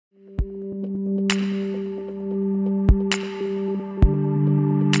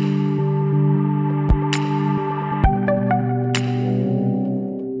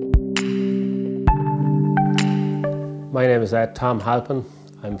name is Tom Halpin.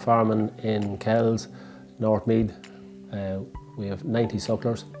 I'm farming in Kells, North Meath. We have 90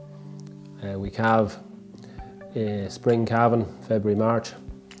 sucklers. We calve spring calving, February, March,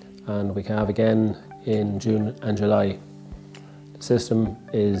 and we calve again in June and July. The system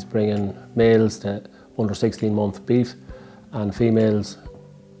is bringing males to under 16-month beef and females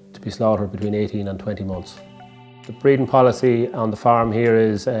to be slaughtered between 18 and 20 months. The breeding policy on the farm here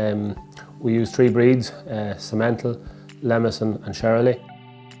is we use 3 breeds, Simmental, Lemison and Shirley.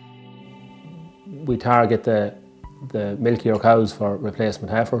 We target the milkier cows for replacement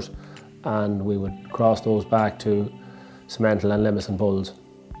heifers, and we would cross those back to Simmental and Lemison bulls.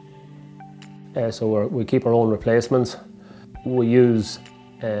 So we keep our own replacements. We use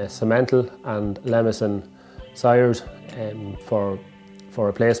Simmental and Lemison sires for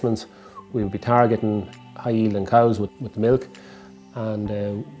replacements. We would be targeting high yielding cows with the milk,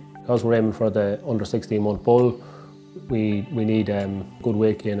 and because we're aiming for the under 16-month bull, we need good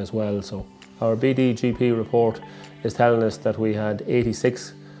weight gain as well. So our BDGP report is telling us that we had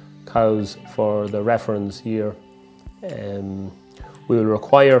 86 cows for the reference year. We will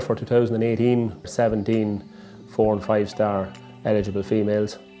require for 2018 17 4- and 5-star eligible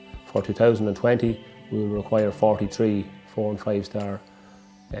females. For 2020 we will require 43 4- and 5-star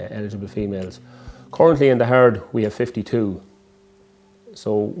eligible females. Currently in the herd we have 52,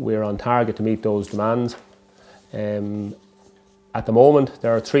 so we're on target to meet those demands. At the moment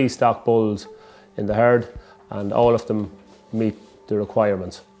there are 3 stock bulls in the herd, and all of them meet the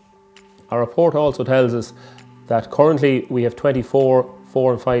requirements. Our report also tells us that currently we have 24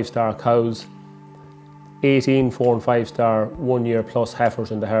 4- and 5-star cows, 18 4- and 5-star 1-year plus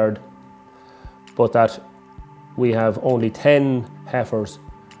heifers in the herd, but that we have only 10 heifers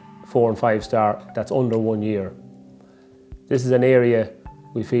 4- and 5-star that's under 1 year. This is an area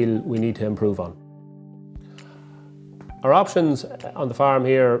we feel we need to improve on. Our options on the farm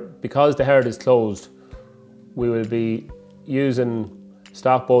here, because the herd is closed, we will be using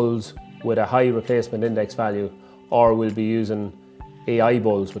stock bulls with a high replacement index value, or we'll be using AI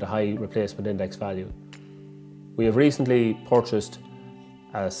bulls with a high replacement index value. We have recently purchased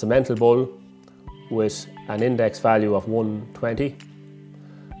a Simmental bull with an index value of 120,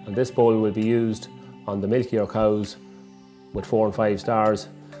 and this bull will be used on the milkier cows with 4 and 5 stars,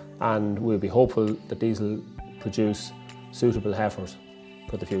 and we'll be hopeful that these will produce suitable heifers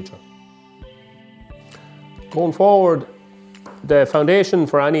for the future. Going forward, the foundation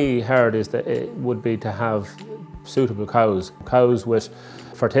for any herd is that it would be to have suitable cows. Cows with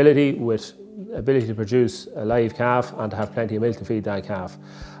fertility, with ability to produce a live calf and to have plenty of milk to feed that calf.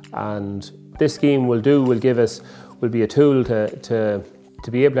 And this scheme will be a tool to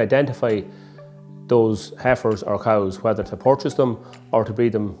be able to identify those heifers or cows, whether to purchase them or to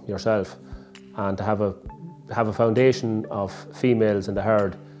breed them yourself, and to have a foundation of females in the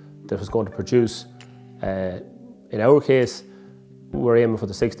herd that was going to produce. In our case, we're aiming for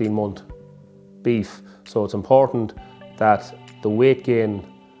the 16-month beef, so it's important that the weight gain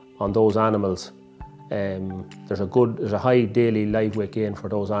on those animals, there's a high daily live weight gain for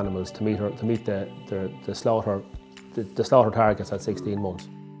those animals to meet the slaughter targets at 16 months.